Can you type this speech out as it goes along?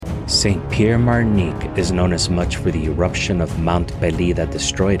St. Pierre Martinique is known as much for the eruption of Mount Pelée that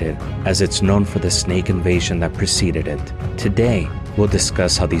destroyed it, as it's known for the snake invasion that preceded it. Today, we'll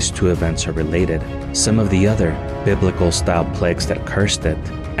discuss how these two events are related, some of the other biblical-style plagues that cursed it,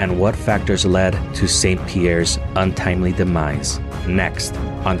 and what factors led to St. Pierre's untimely demise. Next,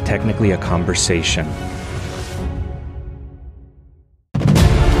 on Technically a Conversation.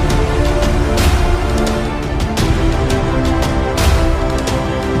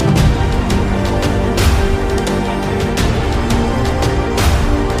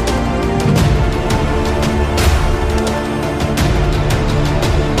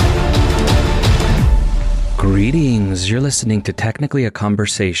 Greetings, you're listening to Technically a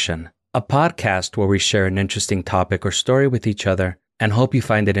Conversation, a podcast where we share an interesting topic or story with each other and hope you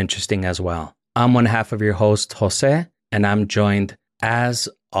find it interesting as well. I'm one half of your host, Jose, and I'm joined, as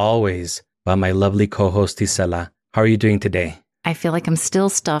always, by my lovely co-host, Isela. How are you doing today? I feel like I'm still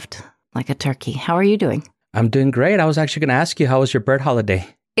stuffed like a turkey. How are you doing? I'm doing great. I was actually going to ask you, how was your bird holiday?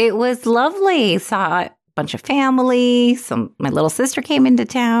 It was lovely. Saw a bunch of family. My little sister came into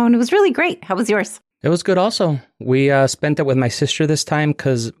town. It was really great. How was yours? It was good also. We spent it with my sister this time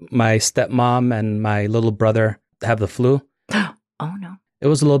because my stepmom and my little brother have the flu. Oh, no. It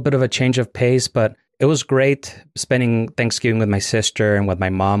was a little bit of a change of pace, but it was great spending Thanksgiving with my sister and with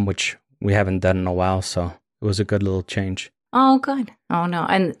my mom, which we haven't done in a while. So it was a good little change. Oh, good. Oh, no.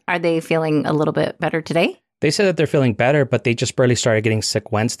 And are they feeling a little bit better today? They said that they're feeling better, but they just barely started getting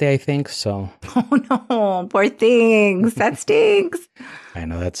sick Wednesday, I think. So. Oh, no. Poor things. That stinks. I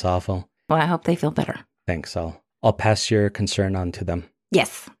know, that's awful. Well, I hope they feel better. Thanks. I'll pass your concern on to them.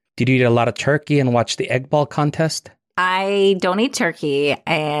 Yes. Did you eat a lot of turkey and watch the egg ball contest? I don't eat turkey,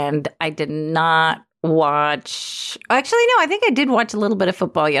 and I did not watch. Actually, no, I think I did watch a little bit of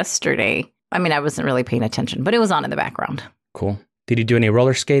football yesterday. I mean, I wasn't really paying attention, but it was on in the background. Cool. Did you do any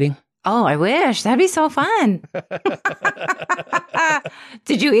roller skating? Oh, I wish. That'd be so fun.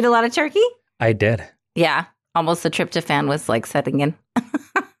 Did you eat a lot of turkey? I did. Yeah. Almost the tryptophan was like setting in.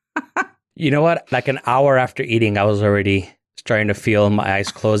 You know what? Like an hour after eating, I was already starting to feel my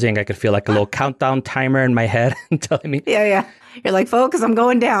eyes closing. I could feel like a little countdown timer in my head telling me. Yeah. You're like, folks, I'm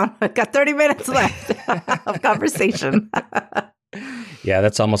going down. I've got 30 minutes left of conversation. Yeah,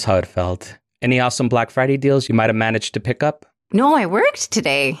 that's almost how it felt. Any awesome Black Friday deals you might have managed to pick up? No, I worked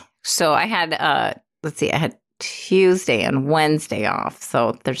today. So I had, I had Tuesday and Wednesday off.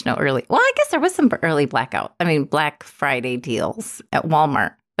 So there's no early. Well, I guess there was some early Black Friday deals at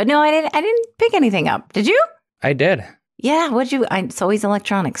Walmart. But no, I didn't pick anything up. Did you? I did. Yeah, it's always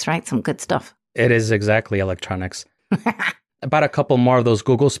electronics, right? Some good stuff. It is exactly electronics. I bought a couple more of those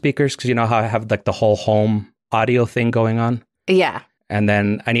Google speakers because you know how I have like the whole home audio thing going on? Yeah. And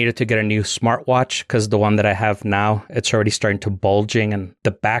then I needed to get a new smartwatch because the one that I have now, it's already starting to bulging and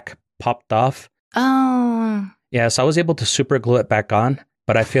the back popped off. Oh. Yeah, so I was able to super glue it back on.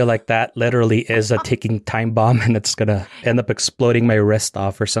 But I feel like that literally is a ticking time bomb and it's going to end up exploding my wrist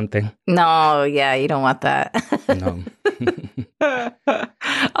off or something. No, yeah, you don't want that. No.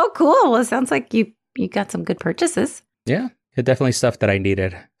 Oh, cool. Well, it sounds like you got some good purchases. Yeah, it definitely stuff that I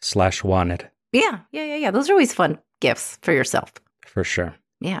needed / wanted. Yeah. Those are always fun gifts for yourself. For sure.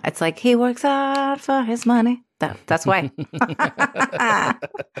 Yeah, it's like he works hard for his money. That's why.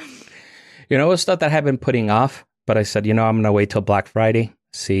 You know, it was stuff that I had been putting off, but I said, I'm going to wait till Black Friday.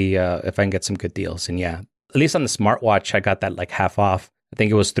 See if I can get some good deals. And yeah, at least on the smartwatch, I got that like half off. I think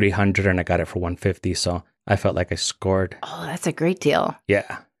it was $300 and I got it for $150. So I felt like I scored. Oh, that's a great deal.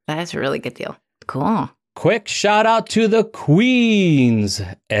 Yeah. That is a really good deal. Cool. Quick shout out to the queens,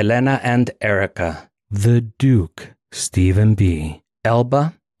 Elena and Erica, the Duke, Stephen B,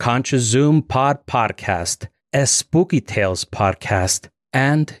 Elba, Concha Zoom Podcast, Spooky Tales Podcast,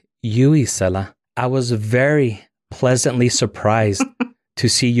 and you, Isela. I was very pleasantly surprised to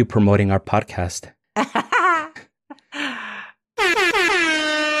see you promoting our podcast.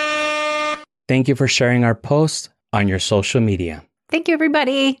 Thank you for sharing our posts on your social media. Thank you,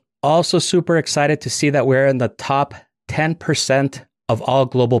 everybody. Also super excited to see that we're in the top 10% of all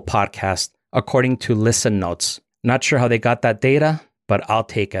global podcasts, according to Listen Notes. Not sure how they got that data, but I'll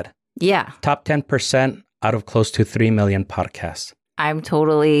take it. Yeah. Top 10% out of close to 3 million podcasts. I'm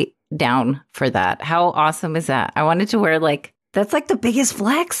totally down for that. How awesome is that? I wanted to wear that's like the biggest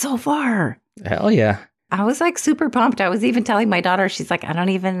flex so far. Hell yeah. I was like super pumped. I was even telling my daughter, she's like, I don't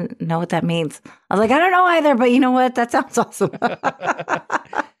even know what that means. I was like, I don't know either, but you know what? That sounds awesome.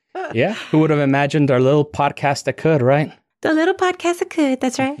 Yeah. Who would have imagined our little podcast that could, right? The little podcast that could.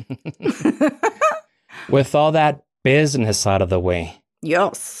 That's right. With all that business out of the way.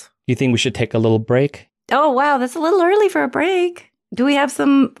 Yes. You think we should take a little break? Oh, wow. That's a little early for a break. Do we have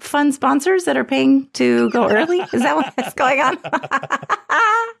some fun sponsors that are paying to go early? Is that what's going on?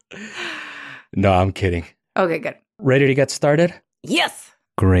 No, I'm kidding. Okay, good. Ready to get started? Yes.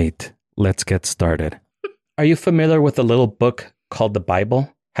 Great. Let's get started. Are you familiar with a little book called the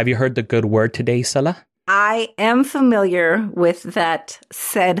Bible? Have you heard the good word today, Sela? I am familiar with that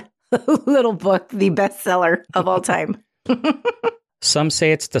said little book, the bestseller of all time. Some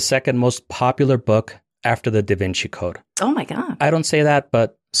say it's the second most popular book after the Da Vinci Code. Oh my God. I don't say that,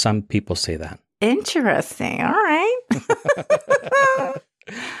 but some people say that. Interesting. All right.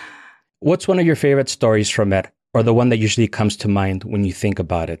 What's one of your favorite stories from it, or the one that usually comes to mind when you think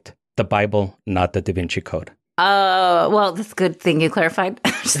about it? The Bible, not the Da Vinci Code. Well, that's a good thing you clarified.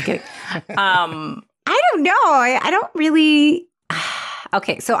 Just kidding. I don't know. I don't really.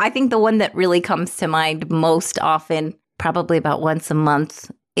 Okay, so I think the one that really comes to mind most often, probably about once a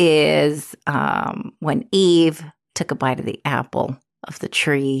month, is when Eve took a bite of the apple of the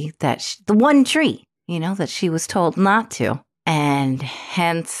tree the one tree, that she was told not to, and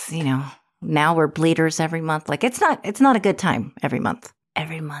hence, now we're bleeders every month. Like it's not a good time every month.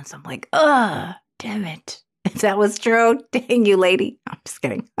 Every month, I'm like, damn it. If that was true, dang you, lady. I'm just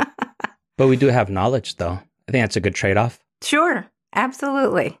kidding. But we do have knowledge, though. I think that's a good trade-off. Sure.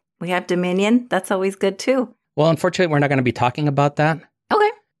 Absolutely. We have dominion. That's always good, too. Well, unfortunately, we're not going to be talking about that. Okay.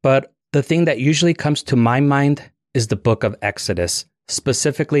 But the thing that usually comes to my mind is the book of Exodus,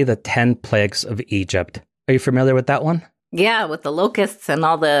 specifically the 10 plagues of Egypt. Are you familiar with that one? Yeah, with the locusts and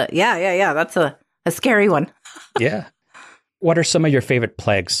all the... Yeah. That's a scary one. Yeah. What are some of your favorite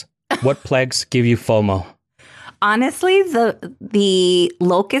plagues? What plagues give you FOMO? Honestly, the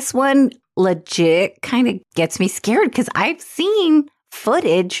locust one legit kind of gets me scared because I've seen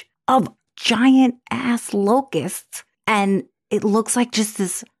footage of giant ass locusts and it looks like just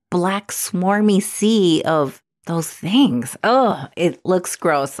this black swarmy sea of those things. Oh, it looks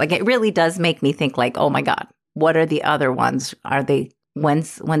gross. Like it really does make me think like, oh my God, what are the other ones? Are they,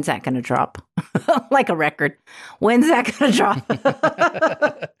 when's that going to drop? Like a record. When's that going to drop?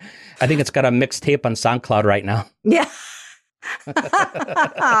 I think it's got a mixtape on SoundCloud right now. Yeah.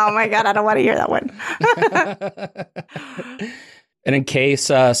 Oh my God, I don't want to hear that one. And in case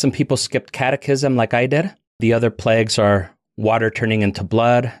some people skipped catechism like I did, the other plagues are water turning into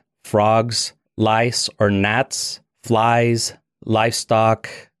blood, frogs, lice or gnats, flies, livestock.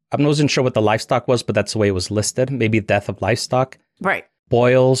 I wasn't sure what the livestock was, but that's the way it was listed. Maybe death of livestock. Right.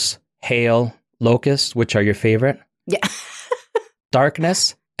 Boils, hail, locusts, which are your favorite. Yeah.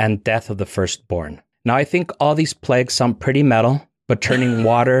 Darkness, and death of the firstborn. Now, I think all these plagues sound pretty metal, but turning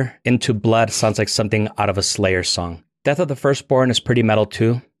water into blood sounds like something out of a Slayer song. Death of the firstborn is pretty metal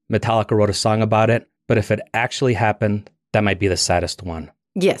too. Metallica wrote a song about it, but if it actually happened, that might be the saddest one.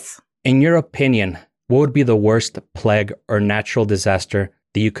 Yes. In your opinion, what would be the worst plague or natural disaster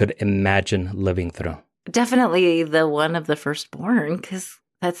that you could imagine living through? Definitely the one of the firstborn, because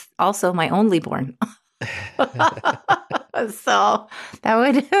that's also my only born. So that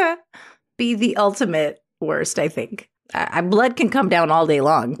would be the ultimate worst, I think. Blood can come down all day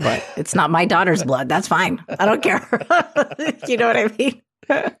long, but it's not my daughter's blood. That's fine. I don't care. You know what I mean?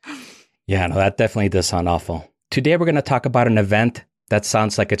 Yeah, no, that definitely does sound awful. Today, we're going to talk about an event that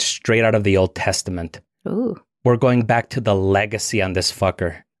sounds like it's straight out of the Old Testament. Ooh. We're going back to the legacy on this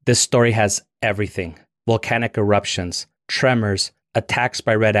fucker. This story has everything. Volcanic eruptions, tremors, attacks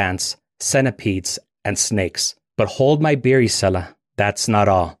by red ants, centipedes, and snakes. But hold my beer, Isela. That's not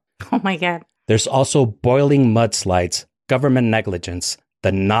all. Oh my God. There's also boiling mudslides, government negligence,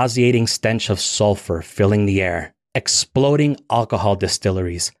 the nauseating stench of sulfur filling the air, exploding alcohol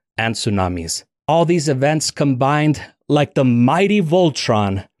distilleries, and tsunamis. All these events combined like the mighty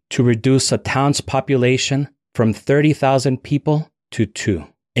Voltron to reduce a town's population from 30,000 people to 2.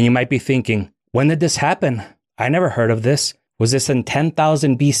 And you might be thinking, when did this happen? I never heard of this. Was this in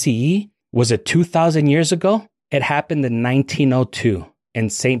 10,000 BCE? Was it 2,000 years ago? It happened in 1902 in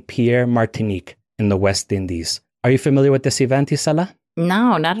St. Pierre, Martinique, in the West Indies. Are you familiar with this event, Isela?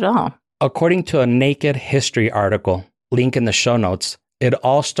 No, not at all. According to a Naked History article, link in the show notes, it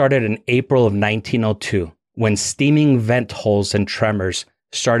all started in April of 1902 when steaming vent holes and tremors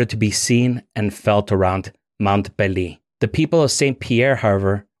started to be seen and felt around Mount Pelée. The people of St. Pierre,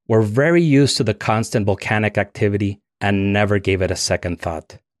 however, were very used to the constant volcanic activity and never gave it a second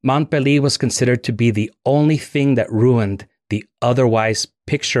thought. Mount Pelée was considered to be the only thing that ruined the otherwise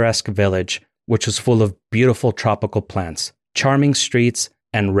picturesque village, which was full of beautiful tropical plants, charming streets,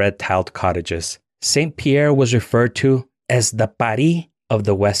 and red-tiled cottages. St. Pierre was referred to as the Paris of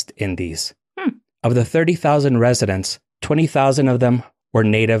the West Indies. Of the 30,000 residents, 20,000 of them were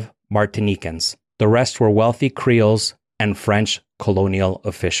native Martinicans. The rest were wealthy Creoles and French colonial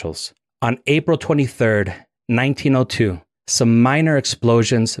officials. On April 23rd, 1902, some minor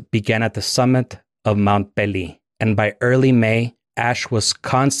explosions began at the summit of Mount Pelée, and by early May, ash was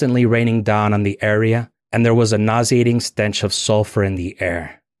constantly raining down on the area, and there was a nauseating stench of sulfur in the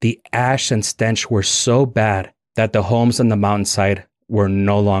air. The ash and stench were so bad that the homes on the mountainside were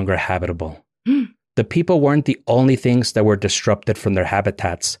no longer habitable. The people weren't the only things that were disrupted from their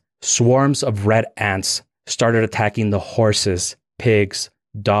habitats. Swarms of red ants started attacking the horses, pigs,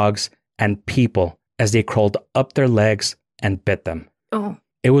 dogs, and people as they crawled up their legs and bit them. Oh.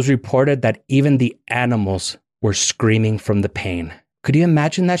 It was reported that even the animals were screaming from the pain. Could you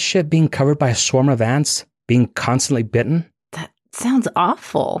imagine that shit being covered by a swarm of ants, being constantly bitten? That sounds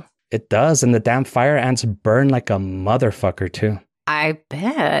awful. It does, and the damn fire ants burn like a motherfucker too. I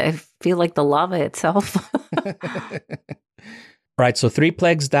bet. I feel like the lava itself. Right, so 3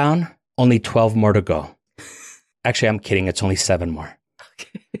 plagues down, only 12 more to go. Actually, I'm kidding. It's only 7 more.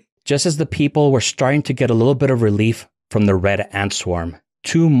 Okay. Just as the people were starting to get a little bit of relief from the red ant swarm,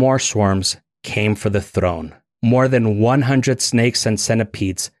 2 more swarms came for the throne. More than 100 snakes and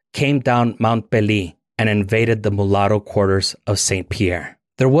centipedes came down Mount Pelée and invaded the mulatto quarters of St. Pierre.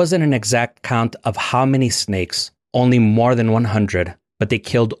 There wasn't an exact count of how many snakes, only more than 100, but they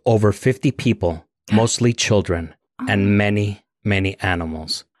killed over 50 people, mostly children, and many, many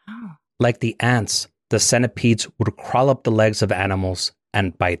animals. Oh. Like the ants, the centipedes would crawl up the legs of animals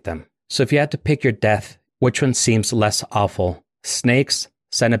and bite them. So if you had to pick your death, which one seems less awful? Snakes,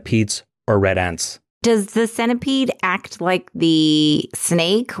 centipedes, or red ants? Does the centipede act like the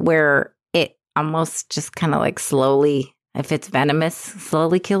snake where it almost just kind of like slowly, if it's venomous,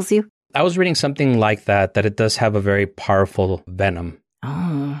 slowly kills you? I was reading something like that it does have a very powerful venom.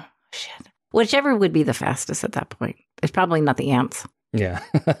 Oh, shit. Whichever would be the fastest at that point. It's probably not the ants. Yeah,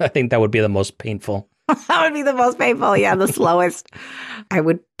 I think that would be the most painful. That would be the most painful. Yeah, the slowest. I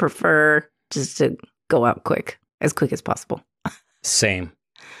would prefer just to go out quick as possible. Same.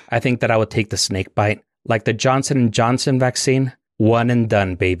 I think that I would take the snake bite. Like the Johnson & Johnson vaccine, one and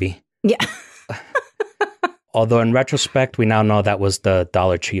done, baby. Yeah. Although in retrospect, we now know that was the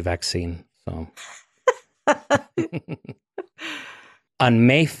Dollar Tree vaccine. So, on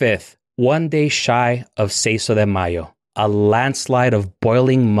May 5th, one day shy of Seiso de Mayo, a landslide of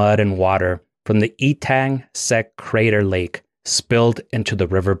boiling mud and water from the Etang Sec Crater Lake spilled into the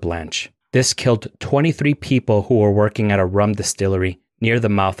River Blanche. This killed 23 people who were working at a rum distillery near the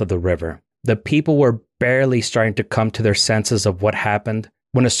mouth of the river. The people were barely starting to come to their senses of what happened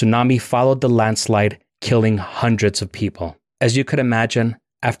when a tsunami followed the landslide, killing hundreds of people. As you could imagine,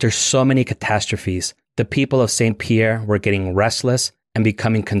 after so many catastrophes, the people of St. Pierre were getting restless and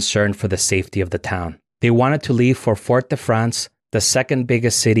becoming concerned for the safety of the town. They wanted to leave for Fort-de-France, the second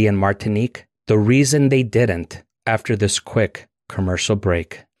biggest city in Martinique. The reason they didn't, after this quick commercial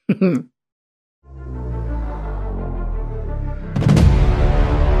break.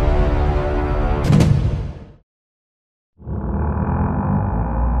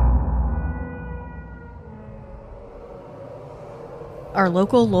 Are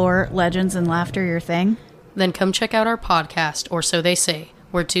local lore, legends, and laughter your thing? Then come check out our podcast, Or So They Say,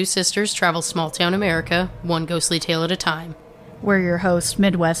 where 2 sisters travel small-town America, one ghostly tale at a time. We're your hosts,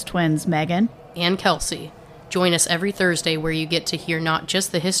 Midwest twins Megan and Kelsey. Join us every Thursday where you get to hear not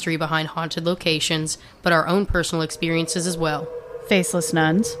just the history behind haunted locations, but our own personal experiences as well. Faceless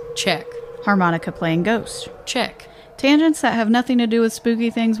nuns. Check. Harmonica playing ghost. Check. Tangents that have nothing to do with spooky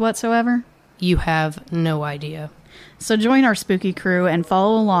things whatsoever. You have no idea. So join our spooky crew and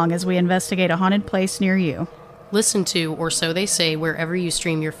follow along as we investigate a haunted place near you. Listen to Or So They Say wherever you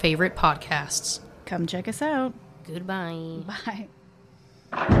stream your favorite podcasts. Come check us out. Goodbye. Bye.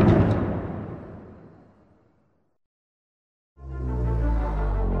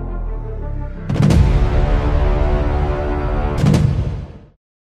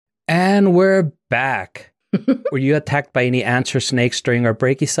 And we're back. Were you attacked by any ants or snakes during our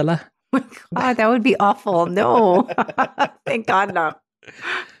break, Isela? Oh my God, that would be awful. No. Thank God, no.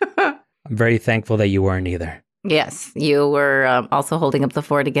 I'm very thankful that you weren't either. Yes, you were also holding up the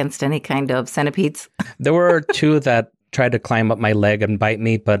fort against any kind of centipedes. There were 2 that tried to climb up my leg and bite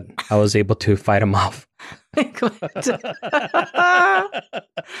me, but I was able to fight them off.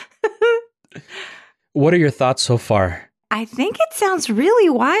 What are your thoughts so far? I think it sounds really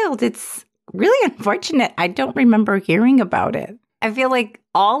wild. It's really unfortunate. I don't remember hearing about it. I feel like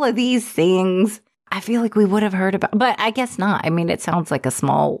all of these things, I feel like we would have heard about, but I guess not. I mean, it sounds like a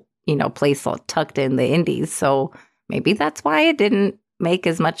small, place tucked in the Indies. So maybe that's why it didn't make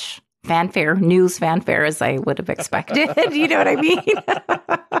as much news fanfare as I would have expected. You know what I mean?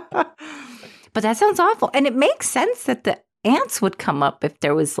 But that sounds awful. And it makes sense that the ants would come up if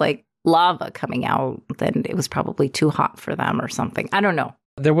there was like lava coming out. Then it was probably too hot for them or something. I don't know.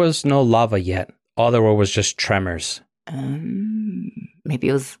 There was no lava yet. All there were was just tremors. Maybe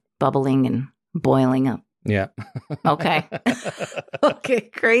it was bubbling and boiling up. Yeah. Okay. Okay,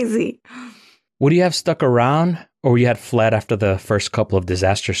 crazy. Would you have stuck around or you had fled after the first couple of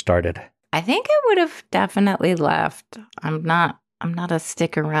disasters started? I think I would have definitely left. I'm not a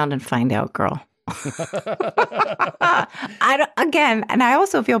stick around and find out girl. And I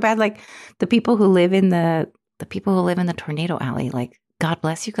also feel bad, like the people who live in the tornado alley, like God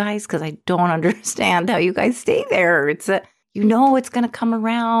bless you guys, because I don't understand how you guys stay there. It's it's going to come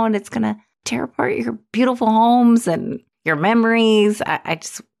around. It's going to tear apart your beautiful homes and your memories. I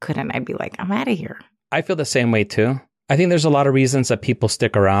just couldn't. I'd be like, I'm out of here. I feel the same way too. I think there's a lot of reasons that people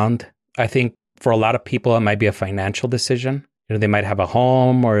stick around. I think for a lot of people, it might be a financial decision. They might have a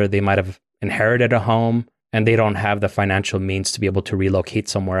home or they might have inherited a home and they don't have the financial means to be able to relocate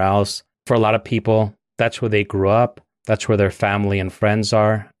somewhere else. For a lot of people, that's where they grew up. That's where their family and friends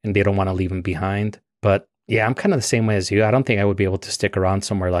are, and they don't want to leave them behind. But yeah, I'm kind of the same way as you. I don't think I would be able to stick around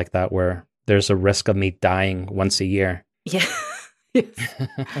somewhere like that where there's a risk of me dying once a year. Yeah.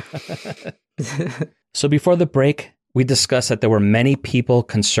 So before the break, we discussed that there were many people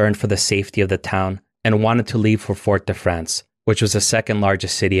concerned for the safety of the town and wanted to leave for Fort-de-France, which was the second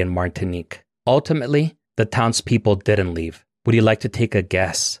largest city in Martinique. Ultimately, the townspeople didn't leave. Would you like to take a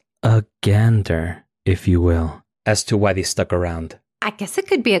guess? A gander, if you will, as to why they stuck around. I guess it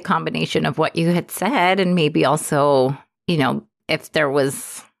could be a combination of what you had said and maybe also, if there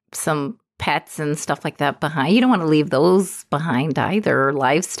was some pets and stuff like that behind. You don't want to leave those behind either.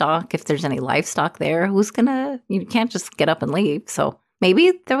 Livestock, if there's any livestock there, you can't just get up and leave. So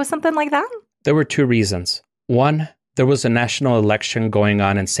maybe there was something like that? There were two reasons. One, there was a national election going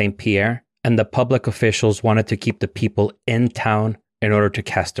on in St. Pierre, and the public officials wanted to keep the people in town in order to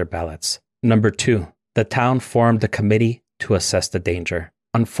cast their ballots. Number two, the town formed a committee to assess the danger.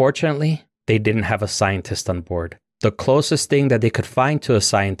 Unfortunately, they didn't have a scientist on board. The closest thing that they could find to a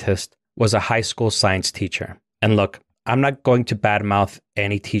scientist was a high school science teacher. And look, I'm not going to badmouth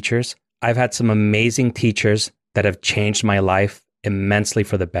any teachers. I've had some amazing teachers that have changed my life immensely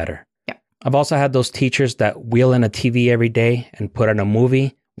for the better. Yeah. I've also had those teachers that wheel in a TV every day and put on a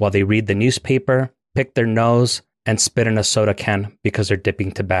movie while they read the newspaper, pick their nose, and spit in a soda can because they're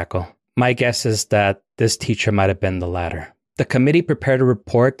dipping tobacco. My guess is that this teacher might have been the latter. The committee prepared a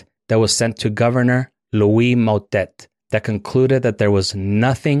report that was sent to Governor Louis Mautet that concluded that there was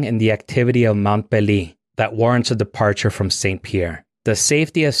nothing in the activity of Mount Pelée that warrants a departure from St. Pierre. The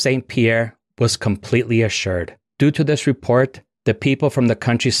safety of St. Pierre was completely assured. Due to this report, the people from the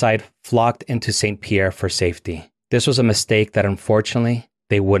countryside flocked into St. Pierre for safety. This was a mistake that unfortunately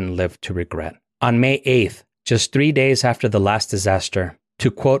they wouldn't live to regret. On May 8th, just 3 days after the last disaster,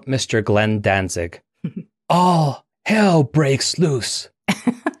 to quote Mr. Glenn Danzig, all hell breaks loose.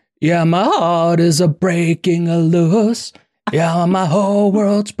 Yeah, my heart is breaking loose. Yeah, my whole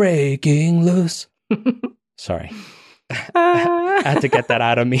world's breaking loose. Sorry. I had to get that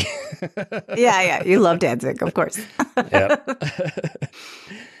out of me. Yeah. You love Danzig, of course. Yep.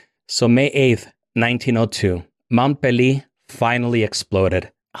 So May 8th, 1902, Mount Pelée finally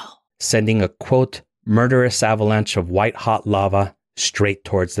exploded, sending a, quote, murderous avalanche of white-hot lava straight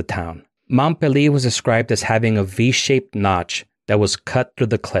towards the town. Mount Pelée was described as having a V-shaped notch that was cut through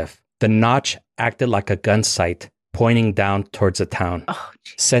the cliff. The notch acted like a gun sight pointing down towards the town,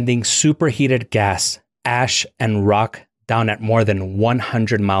 sending superheated gas, ash, and rock down at more than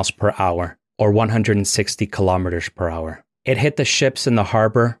 100 miles per hour, or 160 kilometers per hour. It hit the ships in the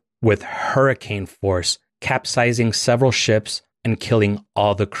harbor with hurricane force, capsizing several ships and killing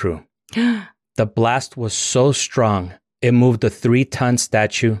all the crew. The blast was so strong, it moved the 3-ton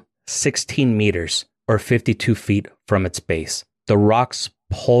statue 16 meters, or 52 feet from its base. The rocks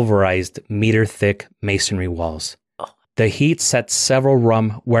pulverized meter-thick masonry walls. The heat set several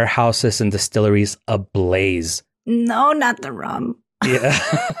rum warehouses and distilleries ablaze. No, not the rum. Yeah.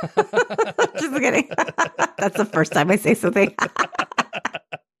 Just kidding. That's the first time I say something.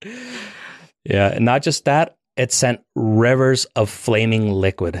 Yeah, and not just that, it sent rivers of flaming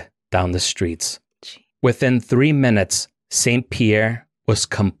liquid down the streets. Within 3 minutes, St. Pierre was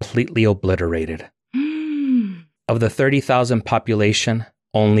completely obliterated. Of the 30,000 population,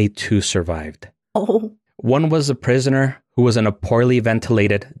 only 2 survived. Oh. One was a prisoner who was in a poorly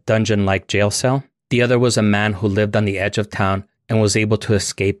ventilated dungeon-like jail cell. The other was a man who lived on the edge of town and was able to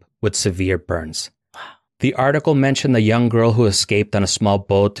escape with severe burns. The article mentioned a young girl who escaped on a small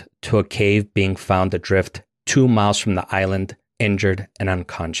boat to a cave being found adrift 2 miles from the island, injured and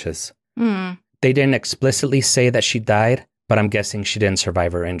unconscious. They didn't explicitly say that she died, but I'm guessing she didn't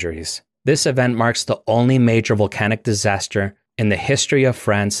survive her injuries. This event marks the only major volcanic disaster in the history of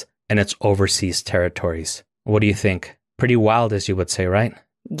France and its overseas territories. What do you think? Pretty wild, as you would say, right?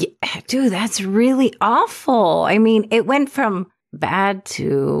 Yeah, dude, that's really awful. I mean, it went from bad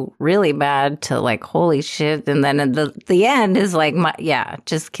to really bad to like, holy shit. And then at the end is like,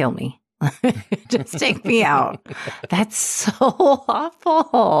 just kill me. Just take me out. That's so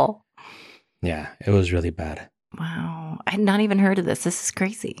awful. Yeah, it was really bad. Wow. I had not even heard of this. This is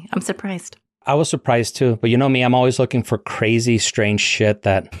crazy. I'm surprised. I was surprised too. But you know me, I'm always looking for crazy, strange shit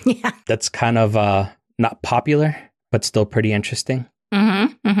that's kind of not popular, but still pretty interesting.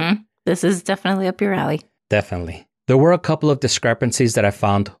 This is definitely up your alley. Definitely. There were a couple of discrepancies that I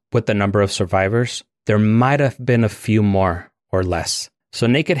found with the number of survivors. There might have been a few more or less. So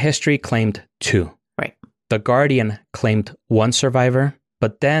Naked History claimed 2. Right. The Guardian claimed 1 survivor,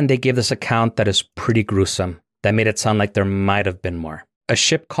 but then they gave this account that is pretty gruesome. That made it sound like there might have been more. A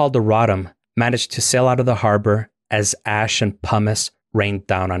ship called the Rotterdam managed to sail out of the harbor as ash and pumice rained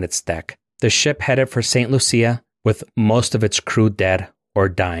down on its deck. The ship headed for St. Lucia with most of its crew dead or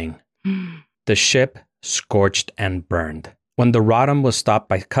dying. The ship scorched and burned. When the Rotterdam was stopped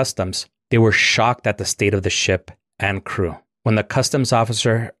by customs, they were shocked at the state of the ship and crew. When the customs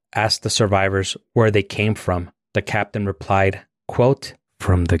officer asked the survivors where they came from, the captain replied, quote,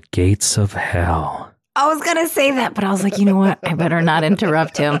 "From the gates of hell." I was going to say that, but I was like, you know what? I better not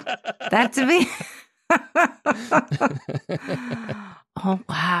interrupt him. That's me. Oh,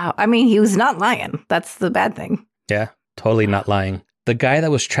 wow. I mean, he was not lying. That's the bad thing. Yeah, totally not lying. The guy that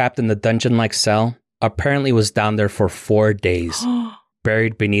was trapped in the dungeon-like cell apparently was down there for 4 days,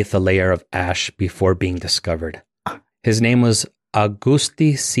 buried beneath a layer of ash before being discovered. His name was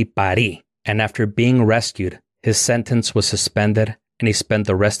Auguste Sipari, and after being rescued, his sentence was suspended, and he spent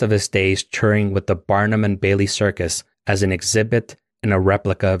the rest of his days touring with the Barnum and Bailey Circus as an exhibit and a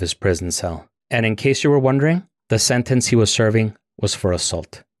replica of his prison cell. And in case you were wondering, the sentence he was serving was for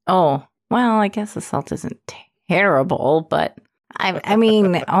assault. Oh, well, I guess assault isn't terrible, but I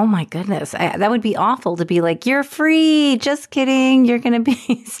mean, oh my goodness. That would be awful to be like, you're free. Just kidding. You're going to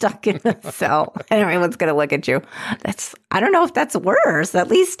be stuck in a cell and everyone's going to look at you. I don't know if that's worse. At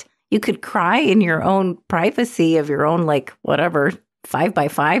least you could cry in your own privacy of your own, like, whatever,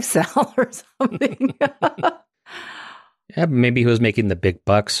 5x5 cell or something. Yeah, maybe he was making the big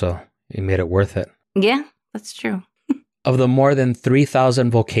bucks, so he made it worth it. Yeah, that's true. Of the more than 3,000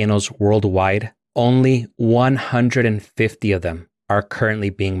 volcanoes worldwide, only 150 of them are currently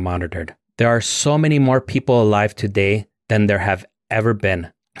being monitored. There are so many more people alive today than there have ever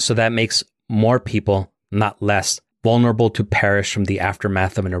been. So that makes more people, not less, vulnerable to perish from the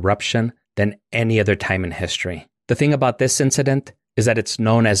aftermath of an eruption than any other time in history. The thing about this incident is that it's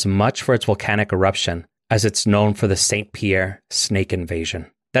known as much for its volcanic eruption as it's known for the St. Pierre snake invasion.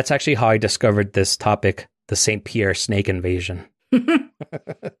 That's actually how I discovered this topic, the St. Pierre snake invasion.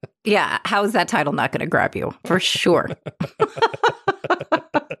 Yeah, how is that title not going to grab you? For sure.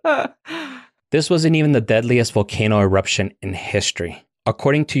 This wasn't even the deadliest volcano eruption in history.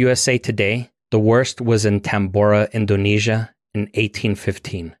 According to USA Today, the worst was in Tambora, Indonesia in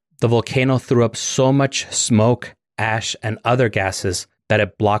 1815. The volcano threw up so much smoke, ash, and other gases that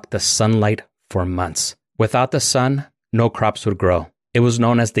it blocked the sunlight for months. Without the sun, no crops would grow. It was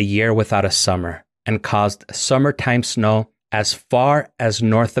known as the year without a summer and caused summertime snow as far as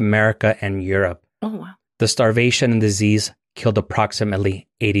North America and Europe. Oh, wow. The starvation and disease killed approximately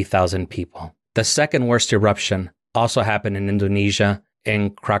 80,000 people. The second worst eruption also happened in Indonesia in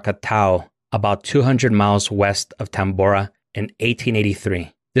Krakatau, about 200 miles west of Tambora in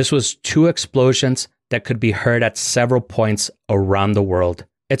 1883. This was 2 explosions that could be heard at several points around the world.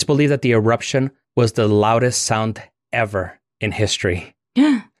 It's believed that the eruption was the loudest sound ever in history.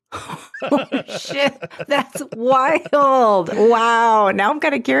 Oh, shit. That's wild. Wow. Now I'm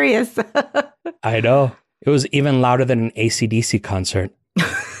kind of curious. I know. It was even louder than an AC/DC concert.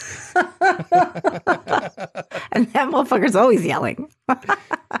 And that motherfucker's always yelling.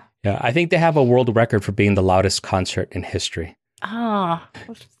 Yeah, I think they have a world record for being the loudest concert in history. Oh,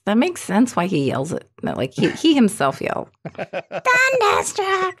 that makes sense why he yells it. Like he himself yelled.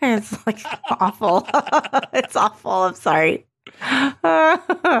 Thunderstruck. It's like awful. It's awful. I'm sorry.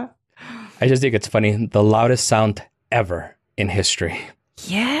 I just think it's funny. The loudest sound ever in history.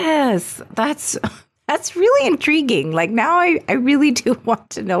 Yes, that's really intriguing. Like now I really do want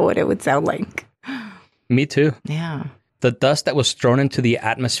to know what it would sound like. Me too. Yeah. The dust that was thrown into the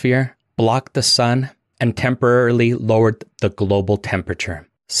atmosphere blocked the sun and temporarily lowered the global temperature.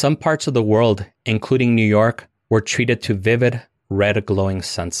 Some parts of the world, including New York, were treated to vivid, red glowing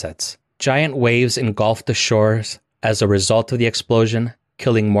sunsets. Giant waves engulfed the shores as a result of the explosion,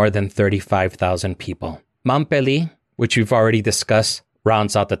 killing more than 35,000 people. Mount Pelée, which we've already discussed,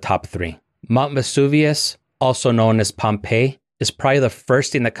 rounds out the top 3. Mount Vesuvius, also known as Pompeii, is probably the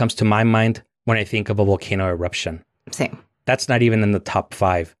first thing that comes to my mind when I think of a volcano eruption. Same. That's not even in the top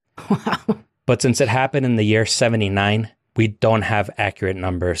 5. Wow. But since it happened in the year 79, we don't have accurate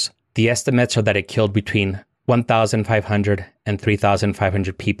numbers. The estimates are that it killed between 1,500 and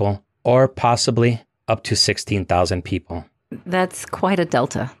 3,500 people, or possibly up to 16,000 people. That's quite a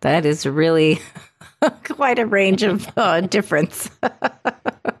delta. That is really quite a range of difference.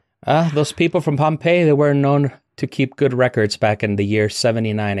 Those people from Pompeii, they were known to keep good records back in the year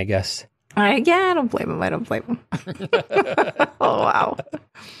 79, I guess. I don't blame them. I don't blame them. Oh, wow.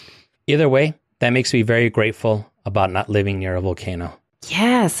 Either way, that makes me very grateful about not living near a volcano.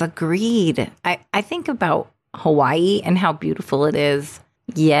 Yes, agreed. I think about Hawaii and how beautiful it is,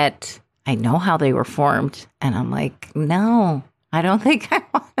 yet I know how they were formed. And I'm like, no, I don't think I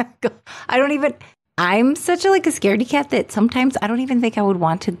want to go. I'm such a scaredy cat that sometimes I don't even think I would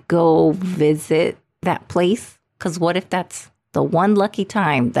want to go visit that place. Because what if that's the one lucky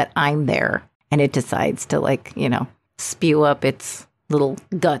time that I'm there and it decides to spew up its little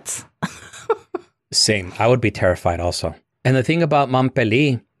guts? Same. I would be terrified also. And the thing about Mont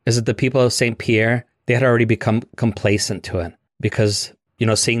Pelée is that the people of St. Pierre, they had already become complacent to it because,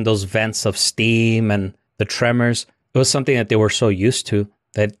 seeing those vents of steam and the tremors, it was something that they were so used to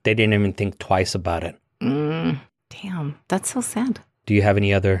that they didn't even think twice about it. Damn, that's so sad. Do you have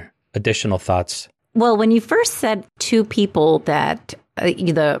any other additional thoughts? Well, when you first said 2 people that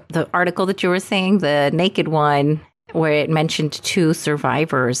the article that you were saying, the naked one, where it mentioned 2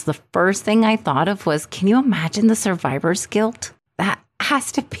 survivors, the first thing I thought of was, can you imagine the survivor's guilt? That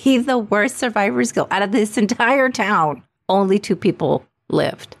has to be the worst survivor's guilt. Out of this entire town, only 2 people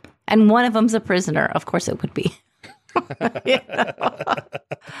lived. And one of them's a prisoner. Of course it would be.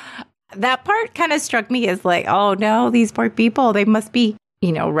 That part kind of struck me as oh no, these poor people, they must be,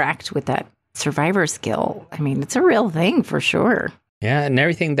 racked with that survivor's guilt. I mean, it's a real thing for sure. Yeah, and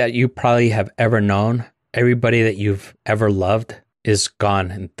everything that you probably have ever known, everybody that you've ever loved is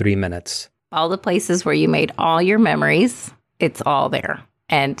gone in 3 minutes. All the places where you made all your memories, it's all there.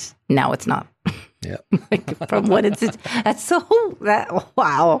 And now it's not. Yeah. From what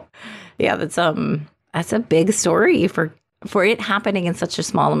wow. Yeah, that's a big story for it happening in such a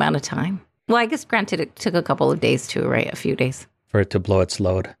small amount of time. Well, I guess granted it took a couple of days too, right? A few days. For it to blow its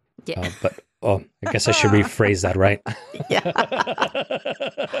load. Yeah. I guess I should rephrase that, right? Yeah.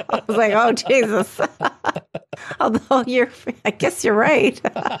 I was like, oh, Jesus. Although I guess you're right.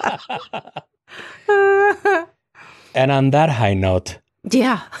 And on that high note,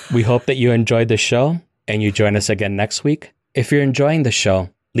 yeah, we hope that you enjoyed the show and you join us again next week. If you're enjoying the show,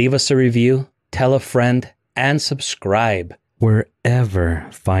 leave us a review, tell a friend, and subscribe wherever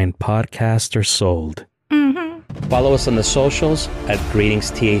fine podcasts are sold. Follow us on the socials at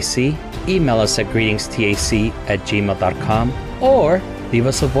GreetingsTAC. Email us at greetingstac@gmail.com or leave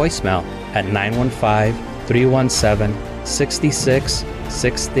us a voicemail at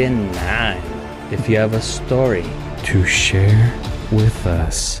 915-317-6669 if you have a story to share with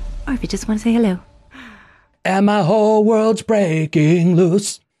us. or if you just want to say hello. And my whole world's breaking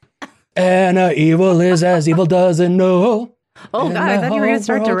loose. And evil is as evil doesn't know. Oh, And God, I thought you were going to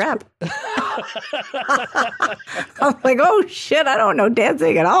start to world's- rap. I was like, oh, shit, I don't know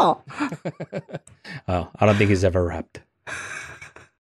dancing at all. Oh, I don't think he's ever rapped.